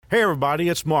Hey everybody,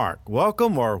 it's Mark.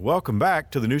 Welcome back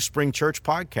to the New Spring Church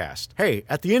Podcast. Hey,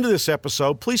 at the end of this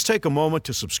episode, please take a moment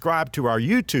to subscribe to our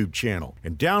YouTube channel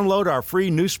and download our free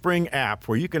New Spring app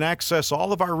where you can access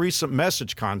all of our recent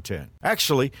message content.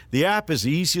 Actually, the app is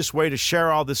the easiest way to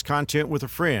share all this content with a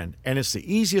friend, and it's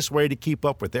the easiest way to keep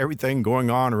up with everything going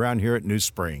on around here at New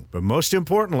Spring. But most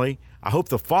importantly, I hope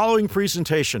the following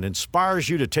presentation inspires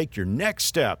you to take your next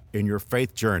step in your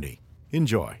faith journey.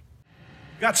 Enjoy.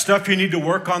 Got stuff you need to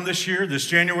work on this year, this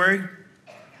January?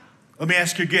 Let me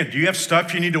ask you again, do you have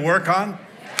stuff you need to work on?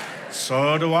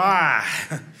 So do I.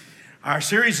 Our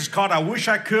series is called I Wish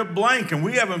I Could Blank, and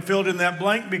we haven't filled in that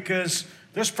blank because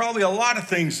there's probably a lot of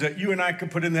things that you and I could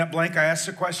put in that blank. I asked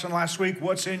the question last week,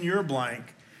 what's in your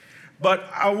blank? But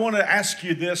I want to ask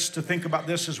you this, to think about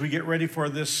this as we get ready for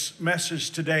this message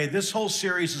today. This whole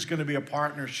series is going to be a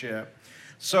partnership.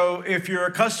 So if you're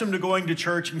accustomed to going to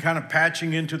church and kind of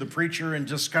patching into the preacher and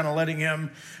just kind of letting him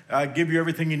give you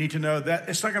everything you need to know, that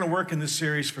it's not going to work in this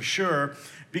series for sure,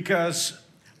 because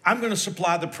I'm going to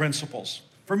supply the principles.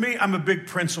 For me, I'm a big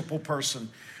principle person.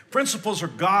 Principles are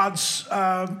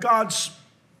God's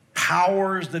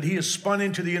powers that he has spun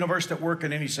into the universe that work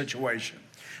in any situation.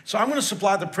 So I'm going to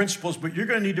supply the principles, but you're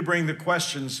going to need to bring the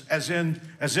questions as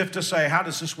if to say, how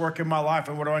does this work in my life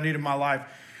and what do I need in my life?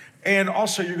 And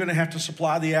also, you're going to have to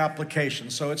supply the application.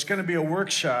 So it's going to be a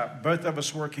workshop, both of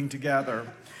us working together.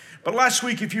 But last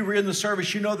week, if you were in the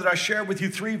service, you know that I shared with you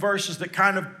 3 verses that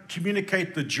kind of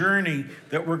communicate the journey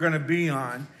that we're going to be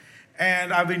on.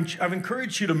 And I've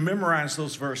encouraged you to memorize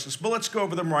those verses, but let's go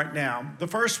over them right now. The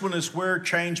first one is where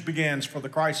change begins for the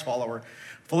Christ follower.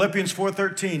 Philippians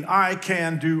 4:13, I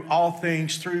can do all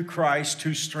things through Christ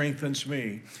who strengthens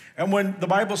me. And when the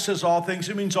Bible says all things,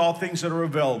 it means all things that are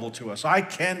available to us. I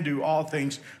can do all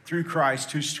things through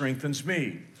Christ who strengthens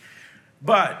me.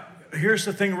 But here's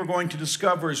the thing we're going to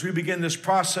discover as we begin this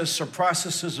process or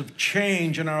processes of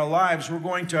change in our lives. We're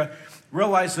going to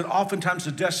realize that oftentimes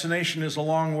the destination is a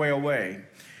long way away.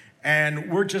 And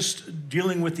we're just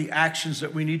dealing with the actions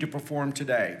that we need to perform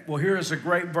today. Well, here is a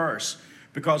great verse.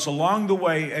 Because along the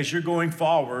way, as you're going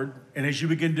forward and as you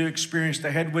begin to experience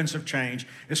the headwinds of change,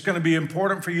 it's going to be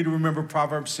important for you to remember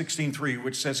Proverbs 16:3,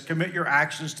 which says, commit your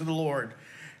actions to the Lord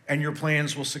and your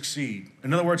plans will succeed.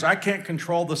 In other words, I can't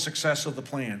control the success of the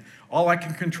plan. All I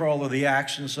can control are the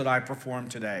actions that I perform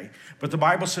today. But the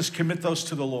Bible says, commit those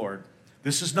to the Lord.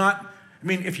 This is not,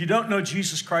 if you don't know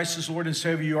Jesus Christ as Lord and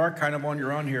Savior, you are kind of on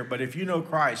your own here. But if you know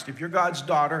Christ, if you're God's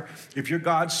daughter, if you're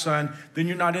God's son, then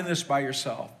you're not in this by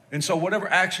yourself. And so whatever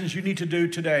actions you need to do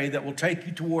today that will take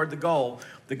you toward the goal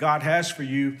that God has for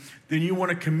you, then you want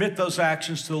to commit those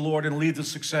actions to the Lord and leave the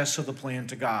success of the plan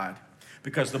to God.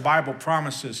 Because the Bible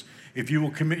promises if you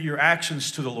will commit your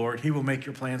actions to the Lord, he will make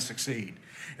your plan succeed.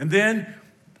 And then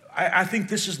I think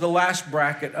this is the last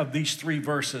bracket of these 3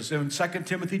 verses. In 2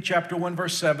 Timothy chapter 1,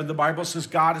 verse 7, the Bible says,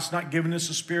 God has not given us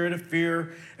a spirit of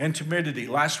fear and timidity.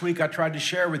 Last week, I tried to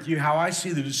share with you how I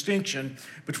see the distinction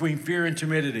between fear and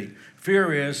timidity.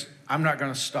 Fear is, I'm not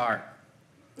going to start.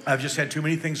 I've just had too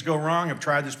many things go wrong. I've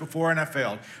tried this before and I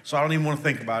failed. So I don't even want to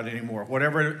think about it anymore.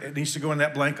 Whatever it needs to go in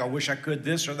that blank, I wish I could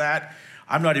this or that.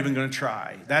 I'm not even going to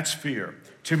try. That's fear.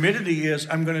 Timidity is,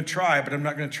 I'm going to try, but I'm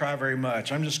not going to try very much.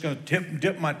 I'm just going to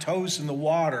dip my toes in the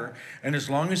water, and as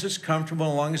long as it's comfortable,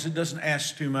 as long as it doesn't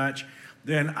ask too much,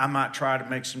 then I might try to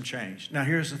make some change. Now,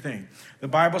 here's the thing. The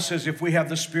Bible says if we have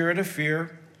the spirit of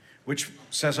fear, which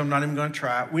says I'm not even going to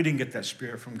try, we didn't get that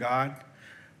spirit from God.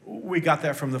 We got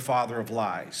that from the father of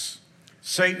lies.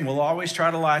 Satan will always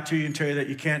try to lie to you and tell you that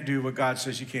you can't do what God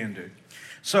says you can do.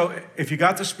 So if you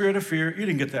got the spirit of fear, you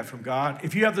didn't get that from God.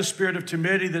 If you have the spirit of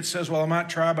timidity that says, well, I might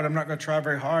try, but I'm not going to try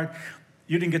very hard,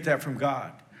 you didn't get that from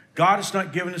God. God has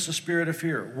not given us a spirit of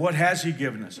fear. What has he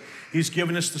given us? He's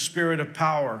given us the spirit of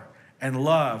power and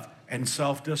love and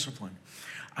self-discipline.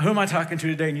 Who am I talking to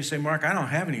today? And you say, Mark, I don't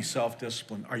have any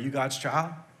self-discipline. Are you God's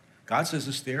child? God says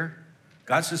it's there.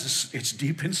 God says it's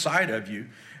deep inside of you.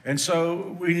 And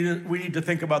so we need to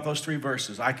think about those 3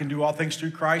 verses. I can do all things through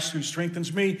Christ who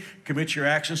strengthens me. Commit your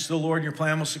actions to the Lord and your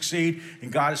plan will succeed.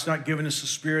 And God has not given us a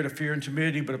spirit of fear and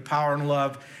timidity, but of power and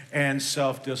love and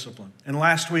self-discipline. And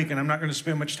last week, and I'm not going to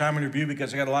spend much time in review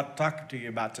because I got a lot to talk to you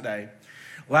about today.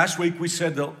 Last week we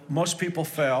said that most people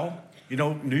fail.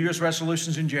 New Year's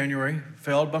resolutions in January,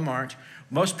 failed by March.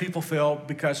 Most people fail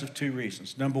because of 2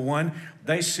 reasons. Number 1,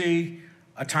 they see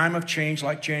a time of change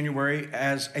like January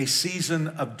as a season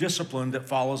of discipline that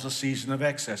follows a season of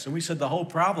excess. And we said the whole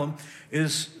problem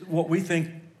is what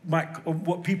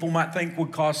people might think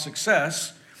would cause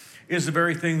success is the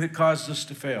very thing that caused us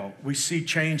to fail. We see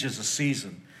change as a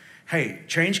season. Hey,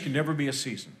 change can never be a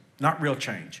season, not real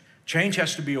change. Change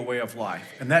has to be a way of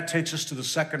life. And that takes us to the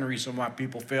second reason why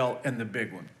people fail, and the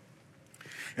big one.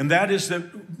 And that is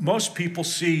that most people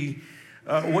see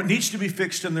what needs to be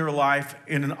fixed in their life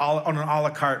on an a la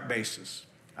carte basis.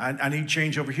 I need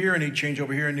change over here, I need change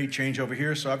over here, I need change over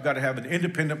here. So I've got to have an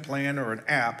independent plan or an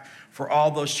app for all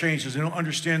those changes. They don't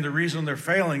understand the reason they're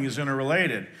failing is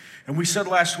interrelated. And we said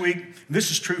last week,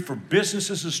 this is true for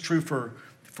businesses, it's true for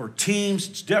teams,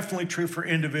 it's definitely true for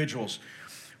individuals.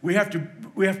 We have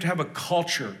to have a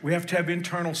culture. We have to have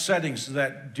internal settings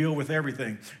that deal with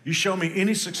everything. You show me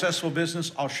any successful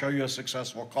business, I'll show you a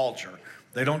successful culture.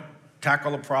 They don't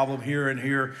tackle a problem here and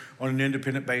here on an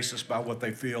independent basis by what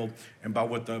they feel and by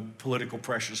what the political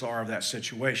pressures are of that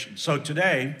situation. So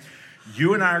today,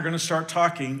 you and I are going to start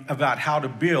talking about how to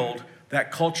build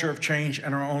that culture of change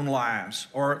in our own lives,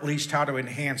 or at least how to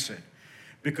enhance it.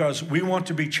 Because we want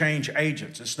to be change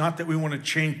agents. It's not that we want to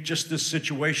change just this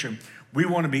situation. We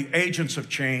want to be agents of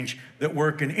change that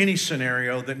work in any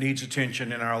scenario that needs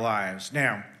attention in our lives.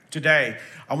 Now, today,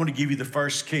 I want to give you the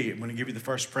first key. I'm going to give you the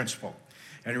first principle.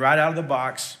 And right out of the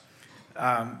box,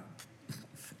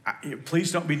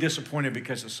 please don't be disappointed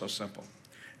because it's so simple.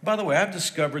 By the way, I've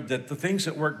discovered that the things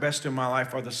that work best in my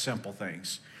life are the simple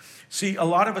things. See, a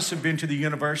lot of us have been to the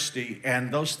university,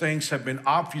 and those things have been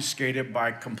obfuscated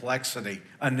by complexity,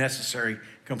 unnecessary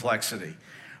complexity.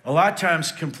 A lot of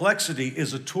times, complexity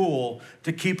is a tool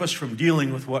to keep us from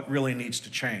dealing with what really needs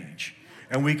to change.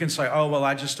 And we can say, oh, well,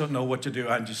 I just don't know what to do.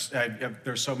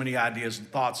 There's so many ideas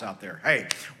and thoughts out there. Hey,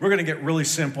 we're going to get really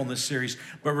simple in this series,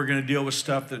 but we're going to deal with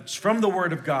stuff that's from the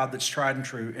Word of God that's tried and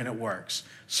true, and it works.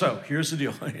 So here's the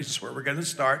deal. It's where we're going to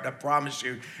start. I promise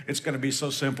you it's going to be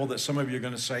so simple that some of you are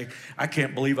going to say, I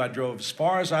can't believe I drove as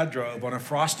far as I drove on a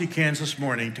frosty Kansas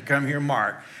morning to come here,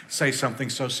 Mark, say something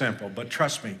so simple. But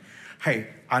trust me, hey,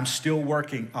 I'm still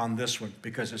working on this one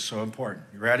because it's so important.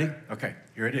 You ready? Okay,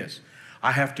 here it is.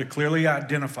 I have to clearly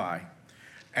identify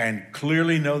and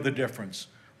clearly know the difference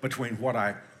between what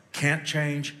I can't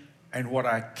change and what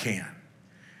I can.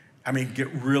 I mean,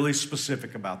 get really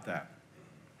specific about that.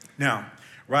 Now,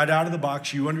 right out of the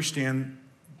box, you understand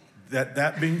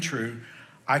that being true,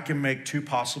 I can make two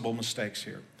possible mistakes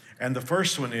here. And the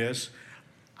first one is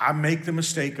I make the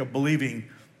mistake of believing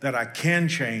that I can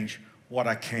change what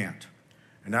I can't.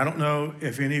 And I don't know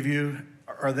if any of you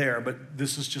are there, but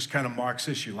this is just kind of Mark's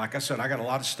issue. Like I said, I got a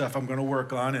lot of stuff I'm going to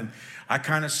work on, and I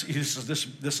kind of see this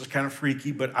is kind of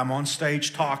freaky, but I'm on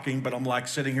stage talking, but I'm like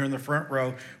sitting here in the front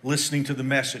row listening to the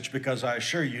message, because I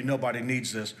assure you nobody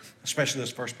needs this, especially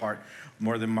this first part,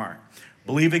 more than Mark.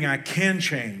 Believing I can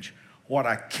change what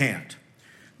I can't.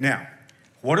 Now,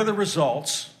 what are the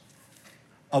results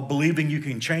of believing you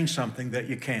can change something that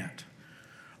you can't?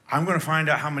 I'm going to find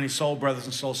out how many soul brothers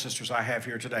and soul sisters I have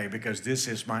here today, because this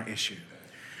is my issue.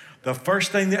 The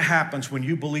first thing that happens when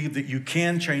you believe that you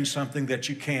can change something that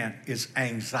you can't is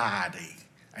anxiety.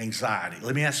 Anxiety.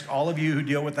 Let me ask all of you who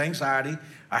deal with anxiety.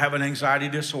 I have an anxiety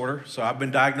disorder, so I've been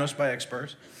diagnosed by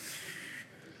experts.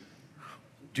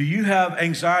 Do you have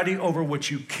anxiety over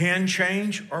what you can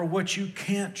change or what you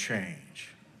can't change?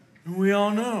 We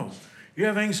all know. You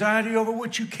have anxiety over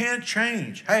what you can't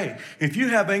change. Hey, if you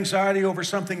have anxiety over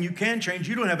something you can change,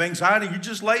 you don't have anxiety, you're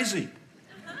just lazy.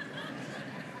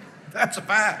 That's a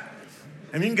fact.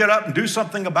 And you can get up and do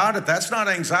something about it. That's not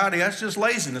anxiety, that's just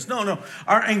laziness. No.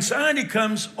 Our anxiety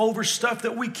comes over stuff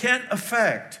that we can't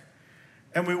affect,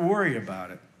 and we worry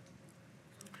about it.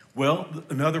 Well,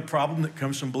 another problem that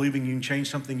comes from believing you can change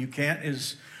something you can't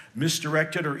is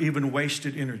misdirected or even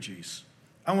wasted energies.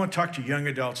 I want to talk to young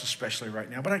adults especially right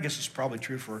now, but I guess it's probably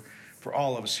true for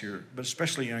all of us here, but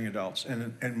especially young adults,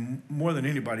 and more than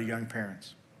anybody, young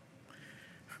parents.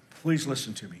 Please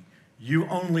listen to me. You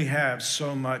only have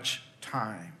so much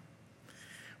time.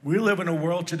 We live in a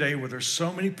world today where there's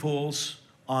so many pulls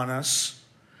on us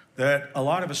that a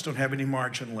lot of us don't have any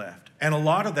margin left. And a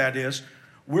lot of that is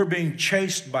we're being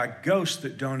chased by ghosts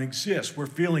that don't exist. We're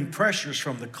feeling pressures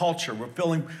from the culture.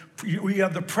 We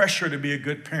have the pressure to be a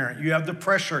good parent. You have the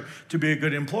pressure to be a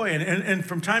good employee. And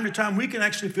from time to time, we can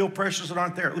actually feel pressures that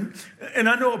aren't there. And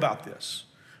I know about this.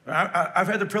 I've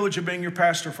had the privilege of being your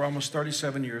pastor for almost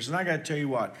 37 years. And I got to tell you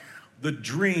what, the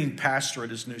dream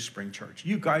pastorate is New Spring Church.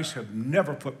 You guys have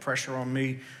never put pressure on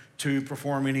me to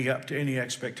perform up to any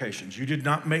expectations. You did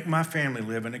not make my family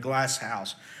live in a glass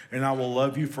house, and I will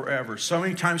love you forever. So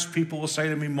many times people will say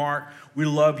to me, Mark, we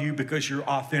love you because you're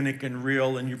authentic and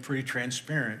real and you're pretty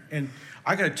transparent. And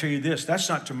I got to tell you this, that's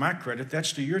not to my credit,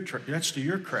 that's to your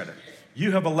credit.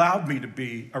 You have allowed me to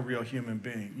be a real human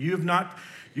being. You've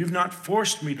not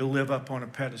forced me to live up on a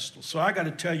pedestal. So I got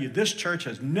to tell you, this church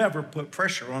has never put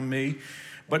pressure on me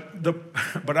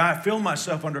But I feel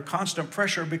myself under constant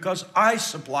pressure because I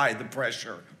supply the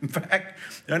pressure. In fact,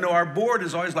 I know our board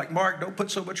is always like, Mark, don't put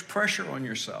so much pressure on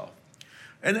yourself.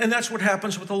 And that's what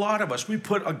happens with a lot of us. We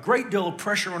put a great deal of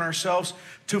pressure on ourselves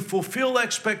to fulfill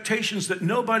expectations that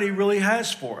nobody really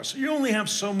has for us. You only have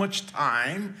so much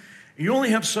time. You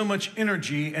only have so much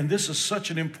energy, and this is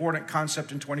such an important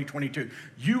concept in 2022.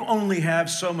 You only have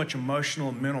so much emotional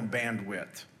and mental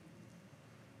bandwidth.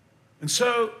 And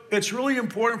so it's really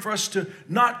important for us to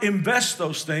not invest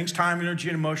those things, time, energy,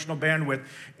 and emotional bandwidth,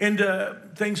 into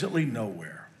things that lead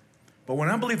nowhere. But when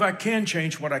I believe I can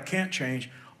change what I can't change,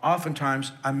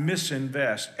 oftentimes I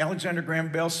misinvest. Alexander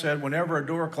Graham Bell said, whenever a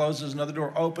door closes, another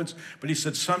door opens. But he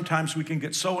said, sometimes we can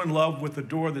get so in love with the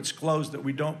door that's closed that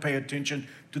we don't pay attention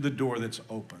to the door that's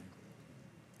open.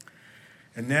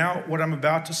 And now what I'm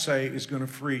about to say is going to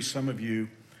free some of you,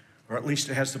 or at least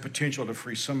it has the potential to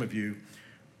free some of you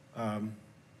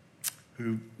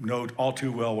who know all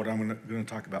too well what I'm going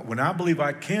to talk about. When I believe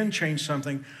I can change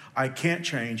something I can't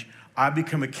change, I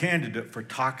become a candidate for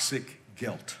toxic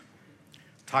guilt.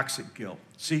 Toxic guilt.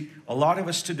 See, a lot of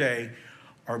us today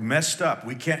are messed up.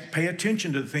 We can't pay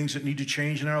attention to the things that need to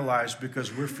change in our lives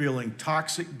because we're feeling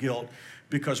toxic guilt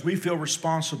because we feel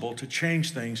responsible to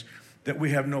change things that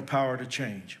we have no power to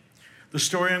change. The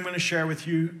story I'm going to share with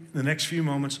you in the next few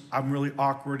moments, I'm really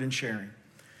awkward in sharing.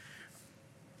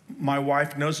 My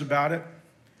wife knows about it.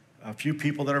 A few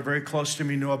people that are very close to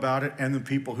me know about it, and the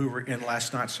people who were in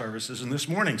last night's services and this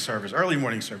morning's service, early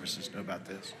morning services, know about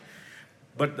this.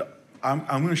 But I'm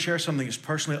going to share something that's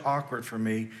personally awkward for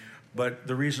me, but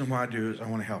the reason why I do is I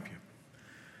want to help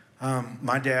you.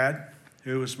 My dad,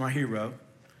 who was my hero,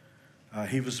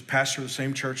 he was a pastor of the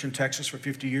same church in Texas for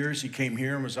 50 years. He came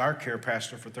here and was our care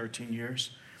pastor for 13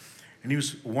 years. And he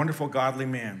was a wonderful, godly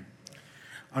man.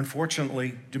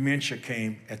 Unfortunately, dementia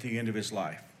came at the end of his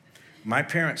life. My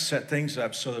parents set things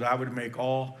up so that I would make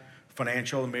all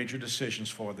financial and major decisions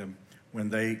for them when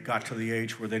they got to the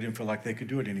age where they didn't feel like they could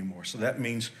do it anymore. So that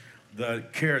means the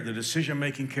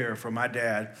decision-making care for my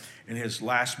dad in his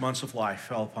last months of life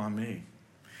fell upon me.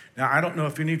 Now, I don't know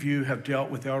if any of you have dealt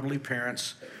with elderly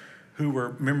parents who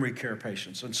were memory care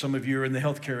patients, and some of you are in the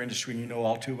healthcare industry and you know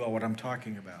all too well what I'm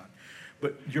talking about.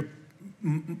 But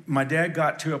my dad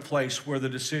got to a place where the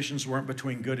decisions weren't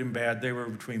between good and bad, they were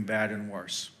between bad and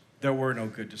worse. There were no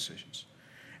good decisions.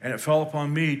 And it fell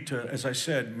upon me to, as I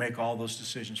said, make all those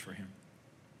decisions for him.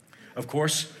 Of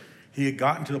course, he had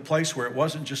gotten to the place where it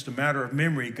wasn't just a matter of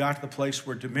memory. He got to the place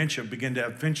where dementia began to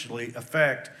eventually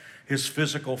affect his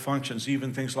physical functions,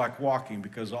 even things like walking,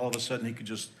 because all of a sudden he could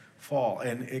just fall.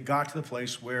 And it got to the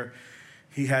place where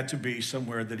he had to be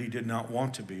somewhere that he did not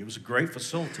want to be. It was a great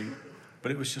facility,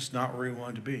 but it was just not where he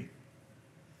wanted to be.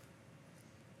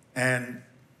 And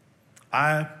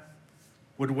I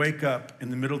would wake up in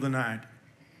the middle of the night,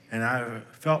 and I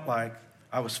felt like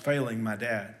I was failing my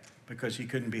dad because he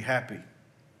couldn't be happy.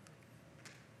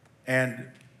 And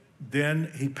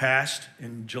then he passed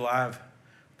in July of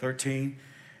 13,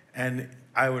 and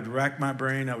I would rack my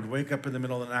brain. I would wake up in the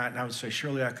middle of the night, and I would say,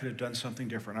 surely I could have done something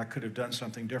different. I could have done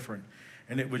something different.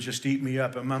 And it would just eat me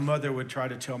up. And my mother would try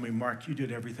to tell me, Mark, you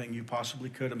did everything you possibly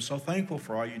could. I'm so thankful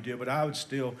for all you did, but I would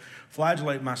still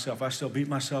flagellate myself. I still beat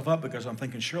myself up because I'm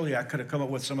thinking, surely I could have come up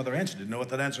with some other answer. Didn't know what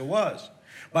that answer was.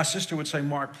 My sister would say,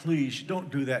 Mark, please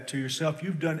don't do that to yourself.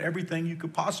 You've done everything you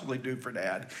could possibly do for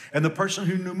Dad. And the person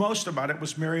who knew most about it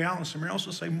was Mary Alice. And Mary Alice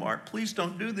would say, Mark, please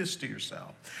don't do this to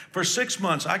yourself. For 6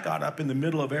 months, I got up in the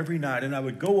middle of every night and I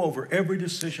would go over every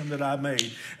decision that I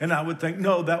made. And I would think,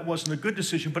 no, that wasn't a good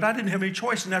decision, but I didn't have any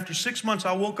choice. And after 6 months,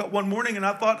 I woke up one morning and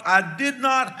I thought I did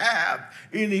not have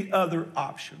any other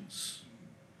options.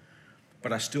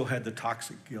 But I still had the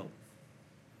toxic guilt.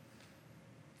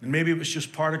 And maybe it was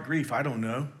just part of grief, I don't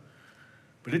know.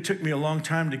 But it took me a long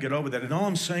time to get over that. And all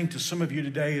I'm saying to some of you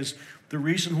today is the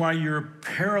reason why you're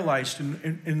paralyzed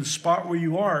in the spot where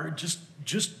you are, just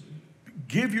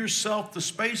give yourself the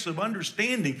space of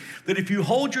understanding that if you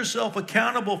hold yourself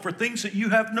accountable for things that you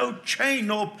have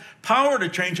no power to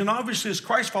change, and obviously as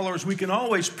Christ followers, we can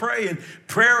always pray, and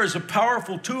prayer is a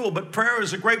powerful tool, but prayer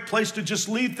is a great place to just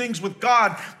leave things with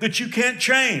God that you can't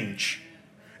change.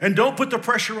 And don't put the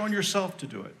pressure on yourself to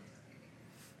do it.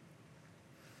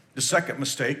 The second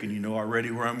mistake, and you know already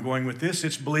where I'm going with this,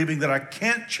 it's believing that I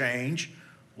can't change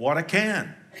what I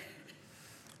can.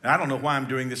 Now, I don't know why I'm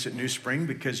doing this at New Spring,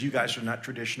 because you guys are not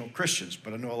traditional Christians,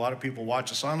 but I know a lot of people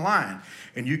watch us online,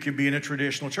 and you can be in a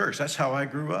traditional church. That's how I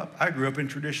grew up. I grew up in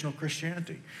traditional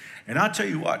Christianity. And I'll tell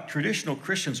you what, traditional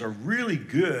Christians are really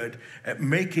good at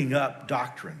making up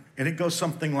doctrine. And it goes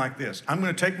something like this. I'm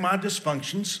going to take my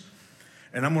dysfunctions,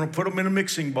 and I'm going to put them in a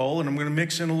mixing bowl, and I'm going to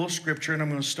mix in a little scripture, and I'm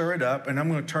going to stir it up, and I'm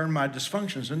going to turn my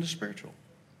dysfunctions into spiritual.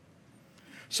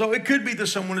 So it could be that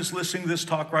someone is listening to this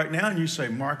talk right now, and you say,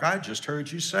 Mark, I just heard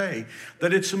you say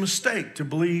that it's a mistake to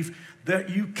believe that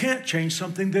you can't change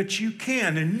something that you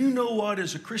can. And you know what?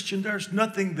 As a Christian, there's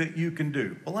nothing that you can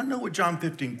do. Well, I know what John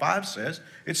 15:5 says.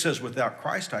 It says, without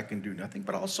Christ, I can do nothing.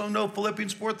 But I also know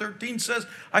Philippians 4:13 says,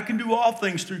 I can do all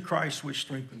things through Christ, which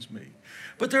strengthens me.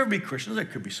 But there will be Christians. There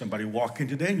could be somebody walking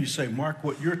today, and you say, Mark,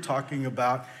 what you're talking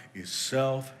about is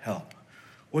self-help.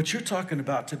 What you're talking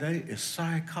about today is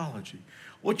psychology.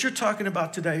 What you're talking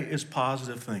about today is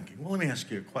positive thinking. Well, let me ask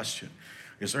you a question.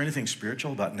 Is there anything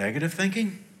spiritual about negative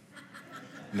thinking?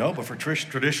 No, but for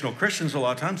traditional Christians, a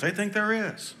lot of times they think there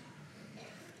is.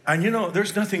 And you know,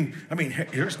 there's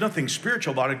nothing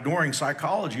spiritual about ignoring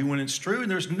psychology when it's true,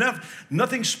 and there's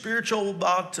nothing spiritual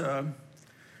about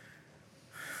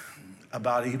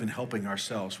even helping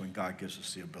ourselves when God gives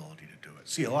us the ability to do it.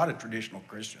 See, a lot of traditional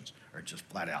Christians are just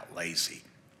flat out lazy.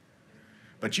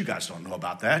 But you guys don't know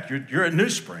about that. You're at New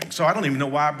Spring, so I don't even know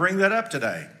why I bring that up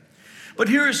today. But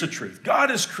here is the truth.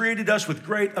 God has created us with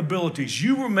great abilities.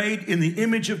 You were made in the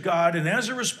image of God, and as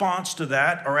a response to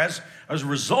that, or as a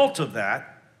result of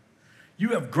that, you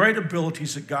have great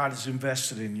abilities that God has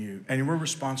invested in you, and we're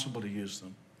responsible to use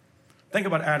them. Think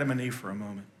about Adam and Eve for a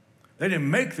moment. They didn't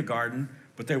make the garden,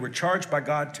 but they were charged by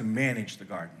God to manage the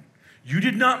garden. You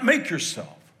did not make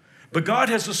yourself, but God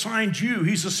has assigned you.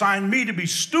 He's assigned me to be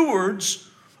stewards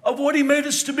of what he made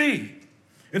us to be.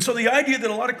 And so the idea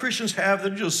that a lot of Christians have,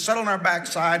 that just sit on our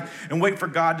backside and wait for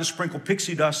God to sprinkle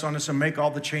pixie dust on us and make all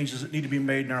the changes that need to be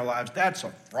made in our lives, that's a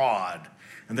fraud.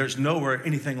 And there's nowhere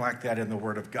anything like that in the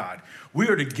Word of God. We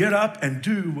are to get up and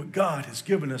do what God has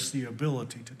given us the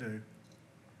ability to do.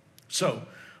 So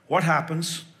what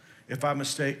happens if I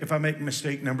make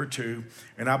mistake number 2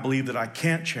 and I believe that I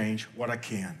can't change what I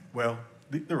can? Well,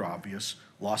 they're obvious.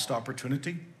 Lost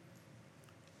opportunity.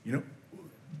 You know,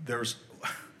 there's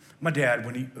my dad,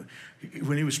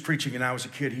 when he was preaching and I was a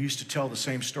kid, he used to tell the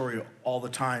same story all the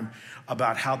time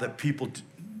about how that people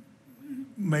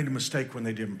made a mistake when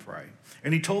they didn't pray.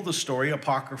 And he told the story,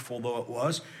 apocryphal though it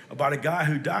was, about a guy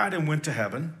who died and went to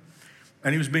heaven,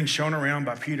 and he was being shown around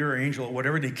by Peter or angel or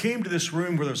whatever, and he came to this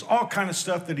room where there was all kind of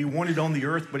stuff that he wanted on the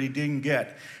earth but he didn't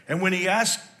get. And when he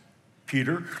asked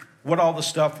Peter what all the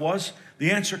stuff was, the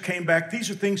answer came back,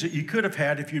 these are things that you could have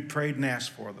had if you'd prayed and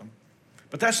asked for them.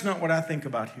 But that's not what I think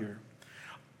about here.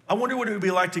 I wonder what it would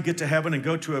be like to get to heaven and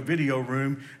go to a video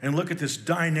room and look at this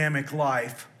dynamic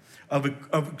life of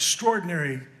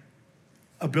extraordinary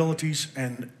abilities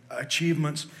and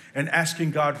achievements and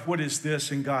asking God, what is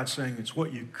this? And God saying, it's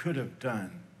what you could have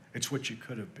done. It's what you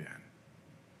could have been.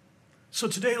 So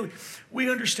today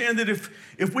we understand that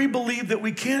if we believe that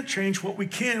we can't change what we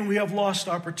can, we have lost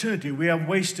opportunity. We have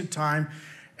wasted time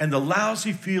and the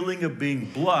lousy feeling of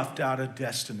being bluffed out of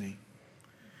destiny,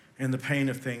 and the pain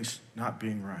of things not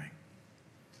being right.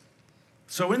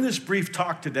 So in this brief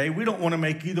talk today, we don't want to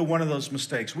make either one of those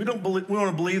mistakes. We want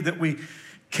to believe that we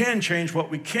can change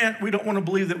what we can't. We don't want to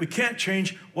believe that we can't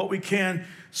change what we can.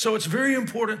 So it's very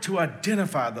important to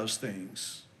identify those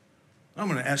things. I'm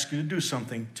going to ask you to do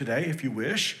something today, if you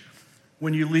wish.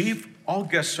 When you leave, all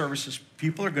guest services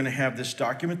people are going to have this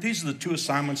document. These are the 2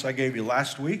 assignments I gave you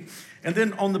last week. And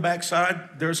then on the back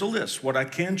side, there's a list. What I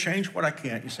can change, what I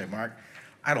can't. You say, Mark,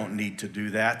 I don't need to do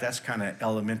that. That's kind of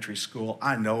elementary school.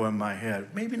 I know in my head.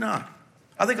 Maybe not.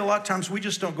 I think a lot of times we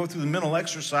just don't go through the mental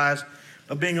exercise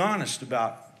of being honest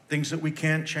about things that we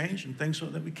can't change and things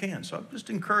that we can. So I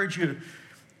just encourage you to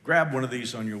grab one of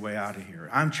these on your way out of here.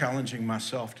 I'm challenging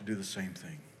myself to do the same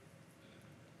thing.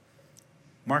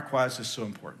 Mark, why is this so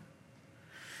important?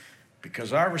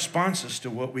 Because our responses to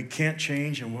what we can't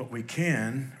change and what we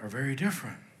can are very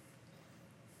different.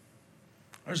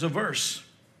 There's a verse.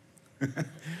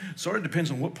 Sort of depends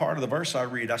on what part of the verse I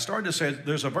read. I started to say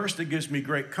there's a verse that gives me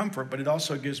great comfort, but it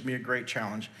also gives me a great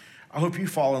challenge. I hope you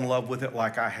fall in love with it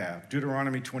like I have.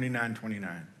 Deuteronomy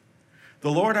 29:29. The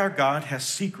Lord our God has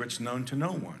secrets known to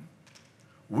no one.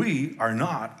 We are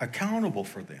not accountable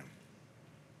for them.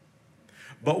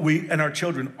 But we and our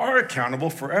children are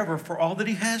accountable forever for all that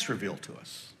he has revealed to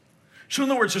us. So in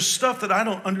other words, there's stuff that I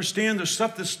don't understand. There's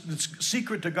stuff that's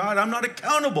secret to God. I'm not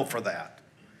accountable for that.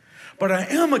 But I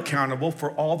am accountable for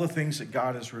all the things that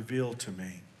God has revealed to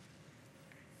me.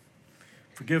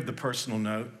 Forgive the personal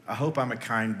note. I hope I'm a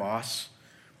kind boss.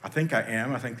 I think I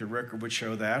am. I think the record would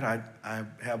show that. I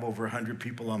have over 100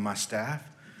 people on my staff.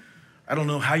 I don't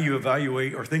know how you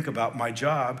evaluate or think about my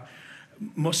job.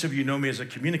 Most of you know me as a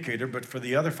communicator, but for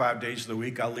the other 5 days of the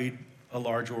week, I lead a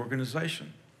large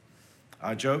organization.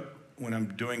 I joke when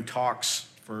I'm doing talks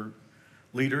for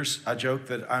leaders, I joke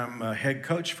that I'm a head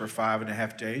coach for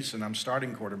 5.5 days and I'm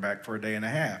starting quarterback for a day and a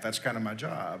half. That's kind of my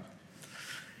job.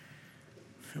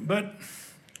 But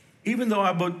even though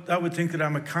I would think that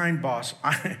I'm a kind boss,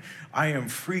 I am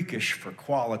freakish for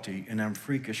quality and I'm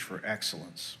freakish for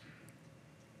excellence.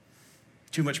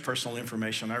 Too much personal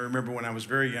information. I remember when I was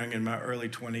very young, in my early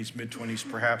 20s, mid-20s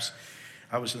perhaps,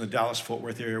 I was in the Dallas-Fort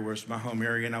Worth area, where it's my home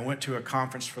area, and I went to a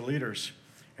conference for leaders.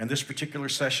 And this particular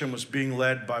session was being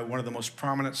led by one of the most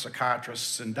prominent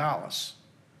psychiatrists in Dallas.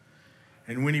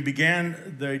 And when he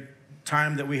began the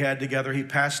time that we had together, he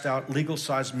passed out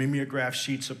legal-sized mimeograph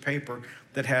sheets of paper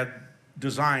that had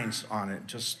designs on it,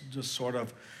 just sort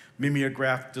of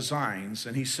mimeograph designs.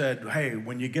 And he said, hey,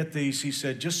 when you get these, he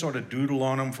said, just sort of doodle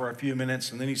on them for a few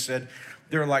minutes. And then he said,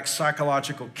 they're like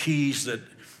psychological keys that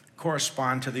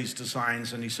correspond to these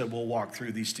designs. And he said, we'll walk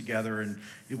through these together and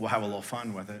we'll have a little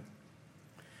fun with it.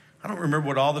 I don't remember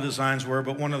what all the designs were,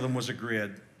 but one of them was a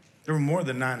grid. There were more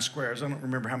than 9 squares. I don't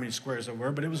remember how many squares there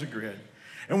were, but it was a grid.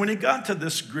 And when he got to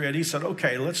this grid, he said,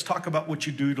 okay, let's talk about what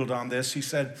you doodled on this. He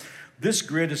said, this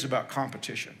grid is about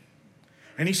competition.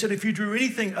 And he said, if you drew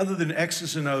anything other than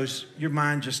X's and O's, your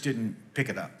mind just didn't pick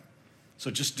it up. So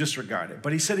just disregard it.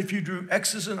 But he said, if you drew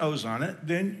X's and O's on it,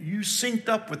 then you synced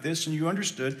up with this and you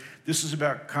understood this is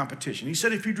about competition. He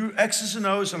said, if you drew X's and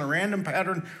O's on a random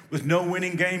pattern with no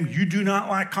winning game, you do not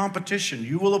like competition.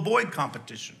 You will avoid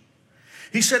competition.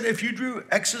 He said, if you drew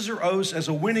X's or O's as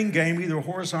a winning game, either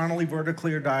horizontally,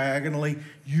 vertically, or diagonally,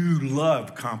 you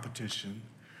love competition.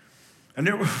 I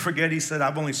never forget, he said,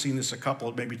 I've only seen this a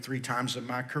couple, maybe 3 times in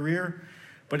my career,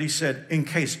 but he said, in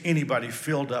case anybody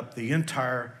filled up the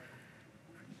entire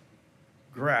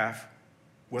graph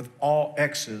with all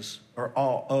X's or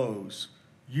all O's,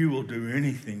 you will do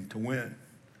anything to win.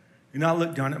 And I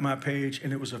looked down at my page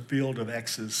and it was a field of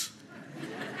X's.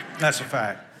 That's a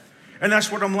fact. And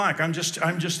that's what I'm like. I'm just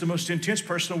the most intense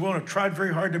person in the world. I've tried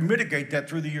very hard to mitigate that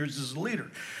through the years as a leader.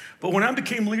 But when I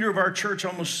became leader of our church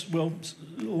a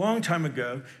long time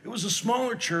ago, it was a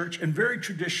smaller church and very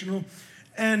traditional.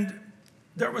 And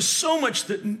there was so much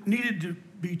that needed to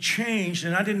be changed,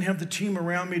 and I didn't have the team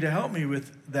around me to help me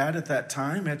with that at that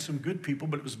time. I had some good people,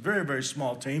 but it was a very, very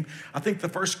small team. I think the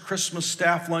first Christmas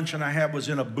staff luncheon I had was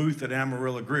in a booth at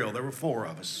Amarillo Grill. There were 4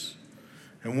 of us,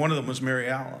 and one of them was Mary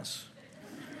Alice.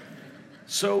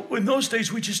 So in those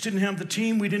days, we just didn't have the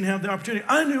team. We didn't have the opportunity.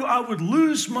 I knew I would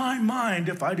lose my mind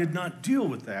if I did not deal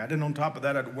with that, and on top of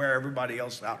that, I'd wear everybody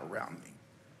else out around me.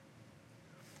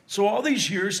 So all these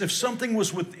years, if something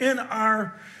was within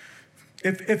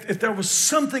if there was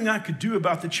something I could do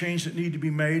about the change that needed to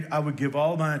be made, I would give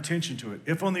all my attention to it.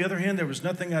 If, on the other hand, there was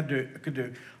nothing I could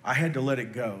do, I had to let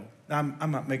it go. Now, I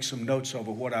might make some notes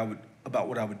over what I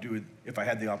would do if I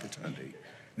had the opportunity.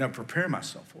 Now, prepare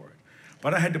myself for it.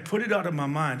 But I had to put it out of my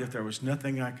mind if there was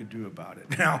nothing I could do about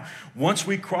it. Now, once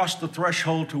we crossed the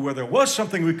threshold to where there was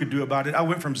something we could do about it, I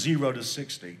went from 0 to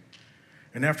 60.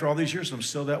 And after all these years, I'm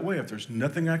still that way. If there's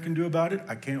nothing I can do about it,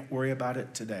 I can't worry about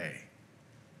it today.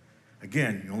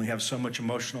 Again, you only have so much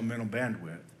emotional, mental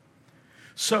bandwidth.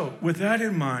 So with that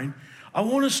in mind, I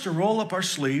want us to roll up our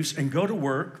sleeves and go to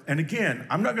work. And again,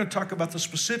 I'm not going to talk about the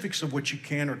specifics of what you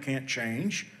can or can't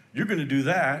change. You're going to do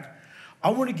that. I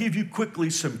want to give you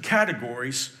quickly some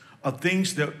categories of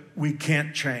things that we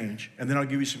can't change. And then I'll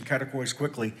give you some categories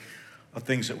quickly of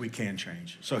things that we can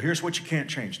change. So here's what you can't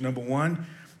change. Number 1,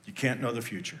 you can't know the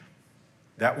future.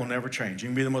 That will never change. You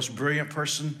can be the most brilliant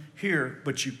person here,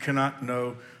 but you cannot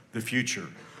know the future.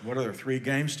 What are there, 3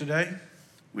 games today?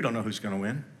 We don't know who's going to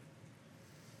win.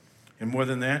 And more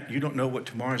than that, you don't know what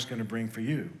tomorrow's going to bring for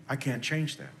you. I can't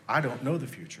change that. I don't know the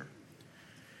future.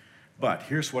 But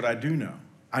here's what I do know.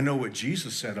 I know what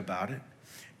Jesus said about it.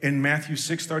 In Matthew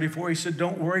 6:34, he said,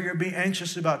 don't worry or be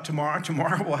anxious about tomorrow.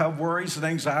 Tomorrow will have worries and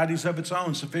anxieties of its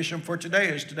own. Sufficient for today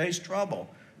is today's trouble.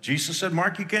 Jesus said,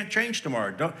 Mark, you can't change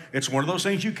tomorrow. It's one of those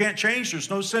things you can't change. There's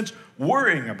no sense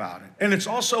worrying about it. And it's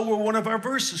also where one of our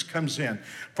verses comes in.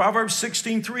 Proverbs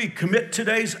 16:3, commit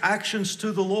today's actions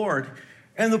to the Lord,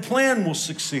 and the plan will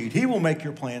succeed. He will make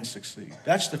your plan succeed.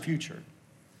 That's the future.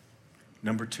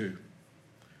 Number 2,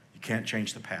 you can't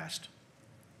change the past.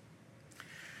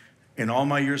 In all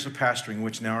my years of pastoring,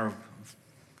 which now are, I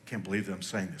can't believe that I'm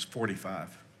saying this,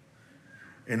 45.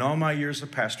 In all my years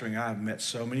of pastoring, I have met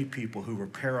so many people who were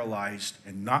paralyzed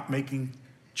and not making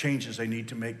changes they need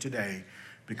to make today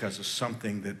because of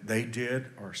something that they did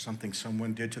or something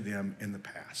someone did to them in the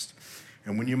past.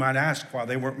 And when you might ask why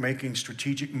they weren't making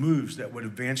strategic moves that would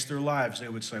advance their lives, they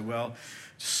would say, well,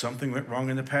 something went wrong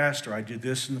in the past, or I did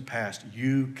this in the past.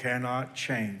 You cannot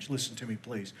change. Listen to me,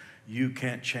 please. You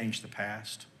can't change the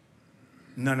past.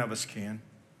 None of us can.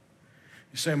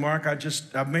 You say, Mark,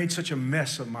 I've made such a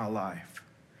mess of my life.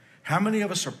 How many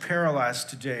of us are paralyzed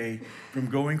today from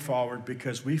going forward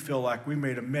because we feel like we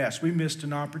made a mess? We missed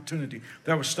an opportunity.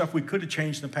 There was stuff we could have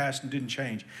changed in the past and didn't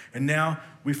change. And now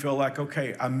we feel like,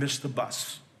 okay, I missed the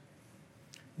bus.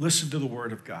 Listen to the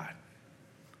word of God.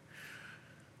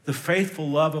 The faithful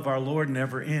love of our Lord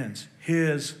never ends.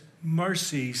 His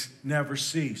mercies never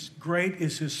cease. Great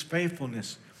is his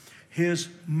faithfulness. His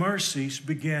mercies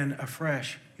begin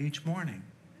afresh each morning.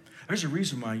 There's a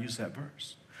reason why I use that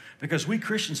verse. Because we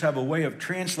Christians have a way of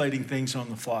translating things on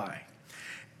the fly.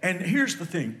 And here's the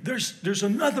thing. There's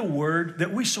another word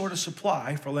that we sort of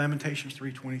supply for Lamentations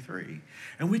 3:23.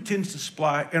 And we tend to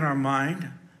supply in our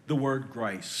mind the word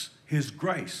grace. His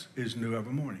grace is new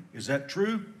every morning. Is that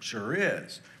true? Sure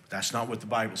is. But that's not what the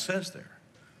Bible says there.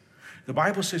 The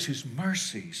Bible says his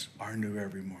mercies are new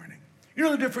every morning. You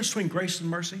know the difference between grace and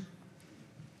mercy?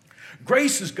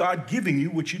 Grace is God giving you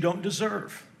what you don't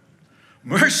deserve.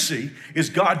 Mercy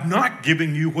is God not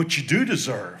giving you what you do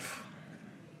deserve.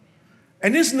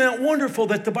 And isn't that wonderful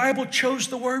that the Bible chose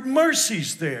the word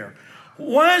mercies there?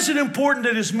 Why is it important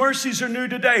that his mercies are new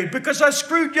today? Because I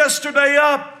screwed yesterday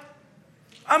up.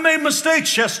 I made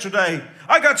mistakes yesterday.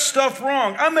 I got stuff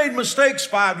wrong. I made mistakes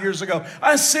 5 years ago.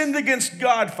 I sinned against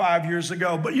God 5 years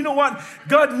ago. But you know what?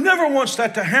 God never wants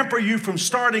that to hamper you from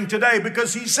starting today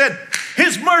because he said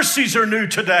his mercies are new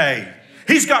today.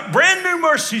 He's got brand new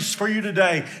mercies for you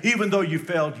today, even though you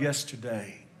failed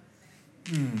yesterday.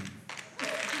 Do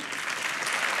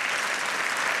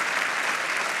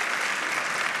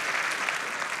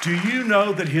you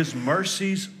know that his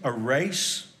mercies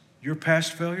erase your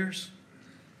past failures?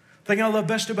 The thing I love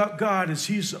best about God is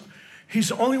he's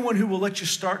the only one who will let you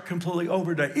start completely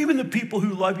over today. Even the people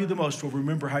who love you the most will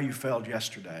remember how you failed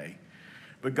yesterday.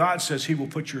 But God says he will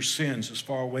put your sins as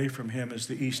far away from him as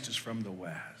the east is from the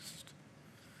west.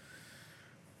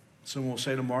 Someone will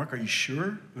say to Mark, are you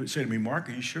sure? Say to me, Mark,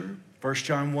 are you sure? 1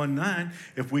 John 1:9,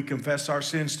 if we confess our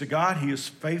sins to God, he is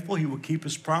faithful. He will keep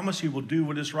his promise. He will do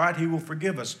what is right. He will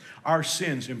forgive us our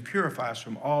sins and purify us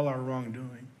from all our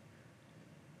wrongdoing.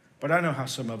 But I know how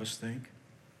some of us think.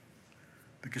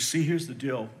 Because see, here's the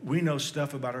deal. We know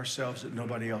stuff about ourselves that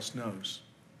nobody else knows.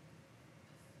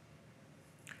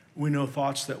 We know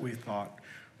thoughts that we thought.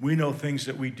 We know things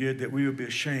that we did that we would be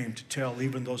ashamed to tell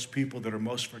even those people that are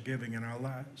most forgiving in our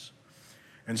lives.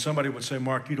 And somebody would say,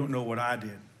 Mark, you don't know what I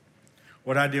did.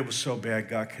 What I did was so bad,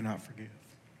 God cannot forgive.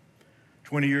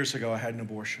 20 years ago, I had an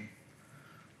abortion.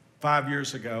 5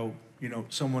 years ago,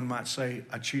 someone might say,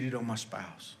 I cheated on my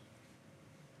spouse.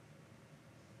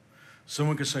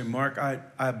 Someone could say, Mark,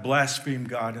 I blasphemed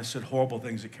God and said horrible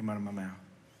things that came out of my mouth.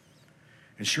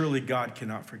 And surely God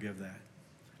cannot forgive that.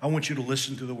 I want you to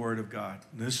listen to the word of God.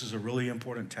 This is a really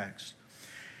important text.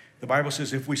 The Bible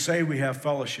says if we say we have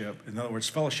fellowship, in other words,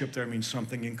 fellowship there means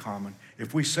something in common.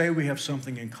 If we say we have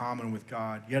something in common with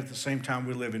God, yet at the same time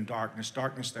we live in darkness,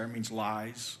 darkness there means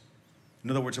lies. In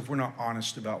other words, if we're not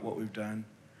honest about what we've done.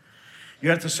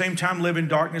 Yet at the same time live in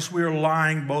darkness, we are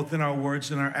lying both in our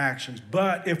words and our actions.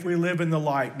 But if we live in the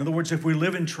light, in other words, if we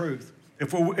live in truth,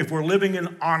 if we're living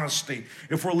in honesty,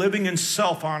 if we're living in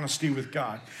self-honesty with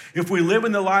God, if we live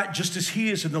in the light just as he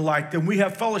is in the light, then we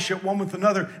have fellowship one with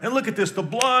another. And look at this, the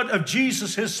blood of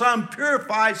Jesus, his son,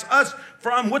 purifies us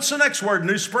from, what's the next word,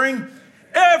 New Spring?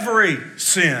 Every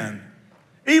sin,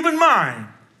 even mine,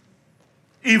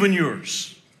 even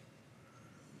yours.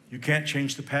 You can't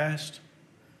change the past.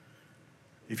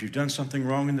 If you've done something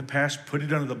wrong in the past, put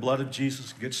it under the blood of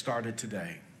Jesus and get started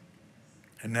today.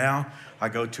 And now I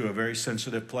go to a very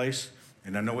sensitive place,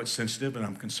 and I know it's sensitive, and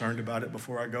I'm concerned about it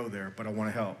before I go there, but I want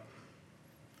to help.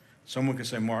 Someone can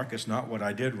say, Mark, it's not what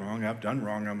I did wrong. I've done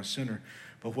wrong. I'm a sinner.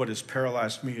 But what has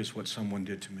paralyzed me is what someone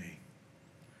did to me.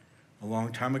 A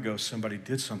long time ago, somebody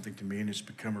did something to me, and it's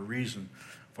become a reason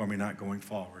for me not going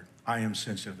forward. I am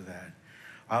sensitive to that.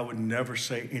 I would never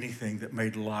say anything that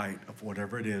made light of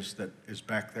whatever it is that is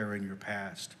back there in your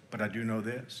past. But I do know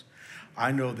this.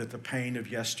 I know that the pain of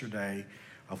yesterday,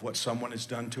 of what someone has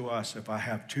done to us, if I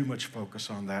have too much focus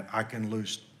on that, I can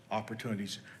lose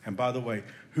opportunities. And by the way,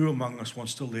 who among us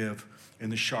wants to live in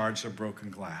the shards of broken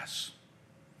glass?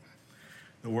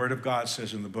 The word of God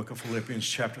says in the book of Philippians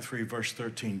chapter 3, verse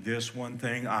 13, this one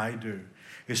thing I do,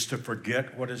 is to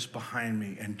forget what is behind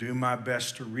me and do my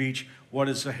best to reach what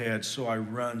is ahead so I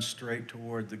run straight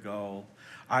toward the goal.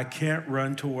 I can't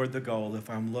run toward the goal if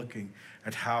I'm looking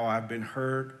at how I've been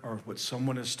hurt or what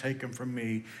someone has taken from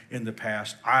me in the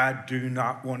past. I do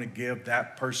not want to give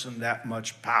that person that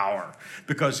much power,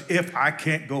 because if I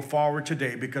can't go forward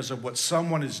today because of what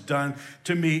someone has done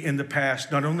to me in the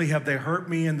past, not only have they hurt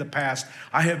me in the past,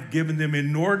 I have given them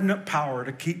inordinate power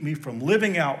to keep me from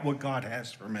living out what God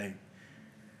has for me.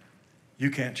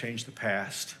 You can't change the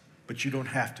past, but you don't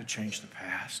have to change the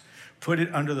past. Put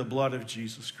it under the blood of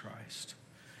Jesus Christ.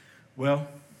 Well,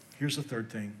 here's the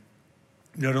third thing.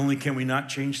 Not only can we not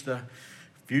change the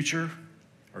future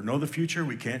or know the future,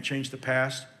 we can't change the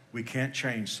past, we can't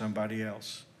change somebody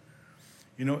else.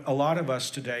 You know, a lot of us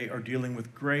today are dealing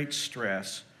with great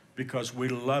stress because we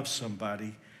love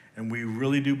somebody and we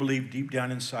really do believe deep down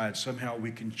inside somehow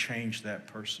we can change that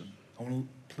person.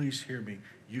 Please hear me.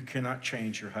 You cannot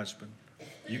change your husband.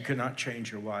 You cannot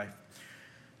change your wife.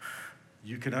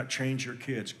 You cannot change your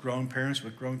kids. Grown parents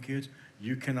with grown kids,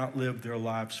 you cannot live their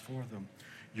lives for them.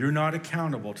 You're not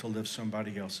accountable to live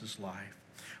somebody else's life.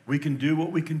 We can do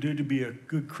what we can do to be a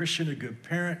good Christian, a good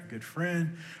parent, a good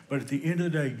friend, but at the end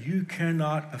of the day, you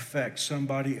cannot affect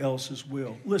somebody else's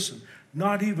will. Listen,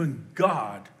 not even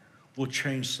God will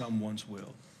change someone's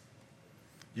will.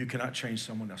 You cannot change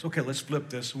someone else. Okay, let's flip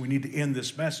this. We need to end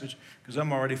this message because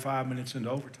I'm already 5 minutes into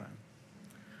overtime.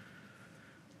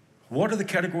 What are the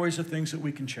categories of things that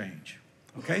we can change?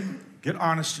 Okay, get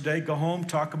honest today. Go home,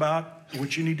 talk about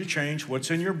what you need to change,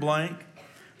 what's in your blank.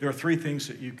 There are 3 things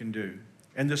that you can do.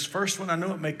 And this first one, I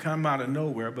know it may come out of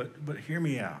nowhere, but hear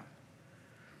me out.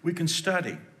 We can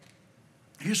study.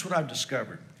 Here's what I've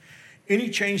discovered. Any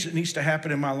change that needs to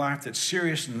happen in my life that's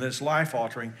serious and that's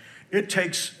life-altering, it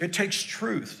takes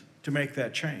truth to make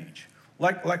that change.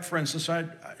 Like for instance,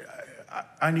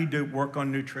 I need to work on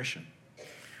nutrition.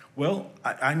 Well,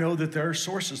 I know that there are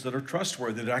sources that are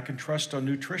trustworthy that I can trust on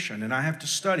nutrition, and I have to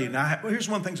study. And here's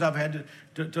one of the things I've had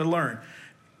to learn.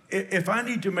 If I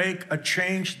need to make a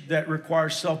change that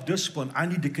requires self-discipline, I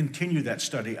need to continue that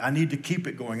study. I need to keep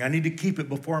it going. I need to keep it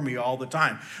before me all the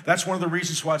time. That's one of the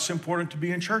reasons why it's important to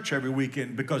be in church every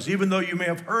weekend, because even though you may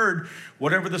have heard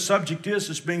whatever the subject is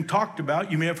that's being talked about,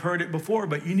 you may have heard it before,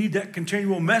 but you need that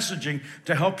continual messaging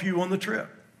to help you on the trip.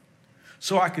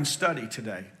 So I can study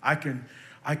today. I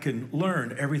can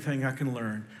learn everything I can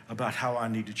learn about how I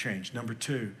need to change. Number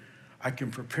 2, I can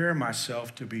prepare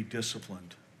myself to be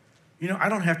disciplined. You know, I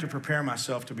don't have to prepare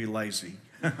myself to be lazy.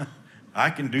 I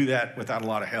can do that without a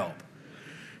lot of help.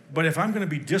 But if I'm going to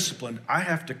be disciplined, I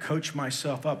have to coach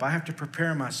myself up. I have to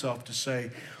prepare myself to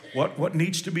say, what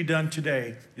needs to be done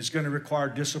today is going to require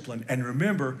discipline. And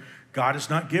remember, God has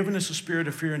not given us a spirit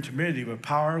of fear and timidity, but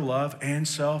power, love, and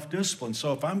self-discipline.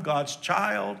 So if I'm God's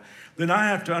child, then I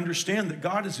have to understand that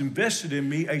God has invested in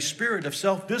me a spirit of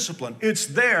self-discipline. It's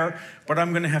there, but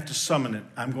I'm going to have to summon it.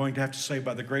 I'm going to have to say,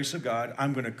 by the grace of God,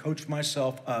 I'm going to coach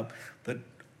myself up that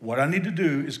what I need to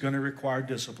do is going to require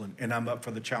discipline, and I'm up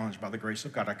for the challenge. By the grace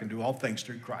of God, I can do all things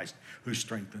through Christ who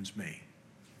strengthens me.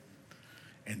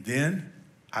 And then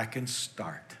I can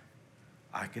start.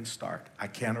 I can start. I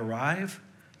can't arrive,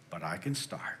 but I can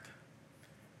start.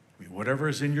 I mean, whatever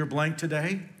is in your blank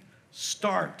today,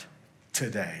 start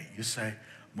today. You say,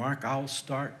 Mark, I'll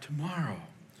start tomorrow.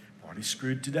 I've already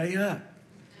screwed today up.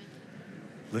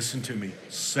 Listen to me.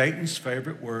 Satan's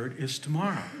favorite word is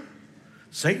tomorrow.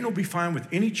 Satan will be fine with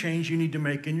any change you need to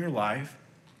make in your life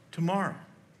tomorrow.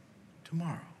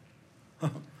 Tomorrow.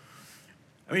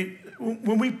 I mean,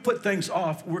 when we put things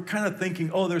off, we're kind of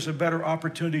thinking, oh, there's a better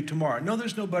opportunity tomorrow. No,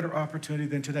 there's no better opportunity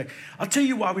than today. I'll tell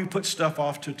you why we put stuff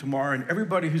off to tomorrow, and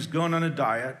everybody who's gone on a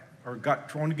diet or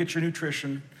trying to get your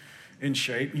nutrition in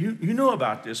shape, you know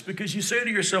about this, because you say to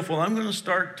yourself, well, I'm going to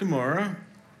start tomorrow,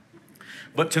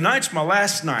 but tonight's my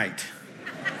last night.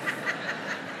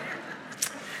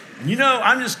 You know,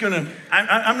 I'm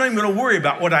not even going to worry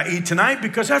about what I eat tonight,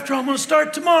 because after all, I'm going to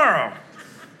start tomorrow.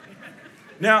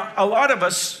 Now, a lot of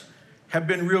us have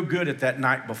been real good at that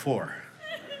night before.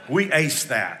 We ace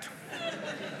that.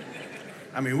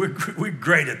 I mean, we're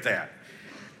great at that.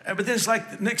 But then it's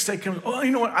like the next day comes, oh, you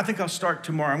know what? I think I'll start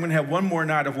tomorrow. I'm going to have one more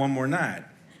night of one more night.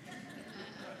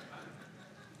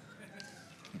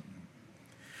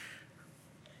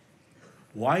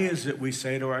 Why is it we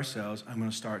say to ourselves, I'm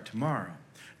going to start tomorrow?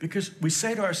 Because we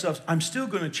say to ourselves, I'm still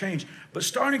going to change, but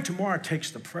starting tomorrow takes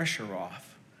the pressure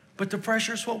off. But the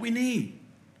pressure is what we need.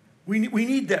 We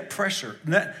need that pressure.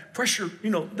 And that pressure, you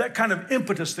know, that kind of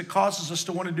impetus that causes us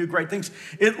to want to do great things.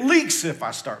 It leaks if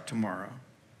I start tomorrow.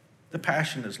 The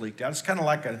passion is leaked out. It's kind of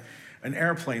like an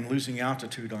airplane losing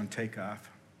altitude on takeoff.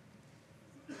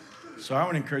 So I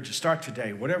want to encourage you, start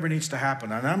today, whatever needs to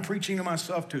happen. And I'm preaching to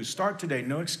myself too. Start today,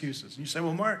 no excuses. And you say,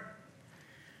 well, Mark,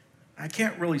 I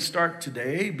can't really start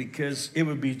today because it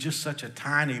would be just such a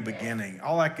tiny beginning.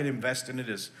 All I could invest in it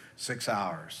is 6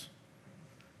 hours.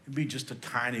 It'd be just a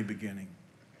tiny beginning.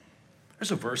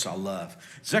 There's a verse I love.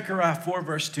 Zechariah 4,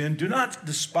 verse 10, do not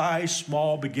despise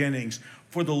small beginnings,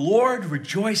 for the Lord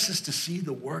rejoices to see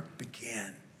the work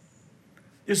begin.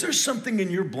 Is there something in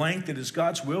your blank that is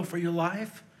God's will for your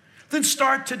life? Then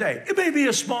start today. It may be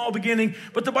a small beginning,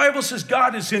 but the Bible says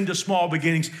God is into small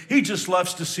beginnings. He just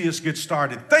loves to see us get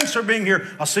started. Thanks for being here.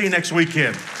 I'll see you next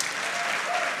weekend.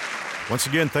 Once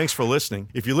again, thanks for listening.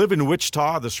 If you live in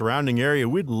Wichita, the surrounding area,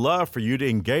 we'd love for you to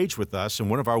engage with us in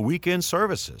one of our weekend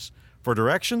services. For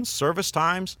directions, service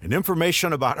times, and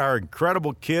information about our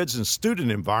incredible kids and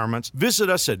student environments, visit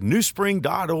us at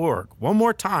newspring.org. One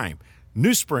more time,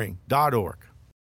 newspring.org.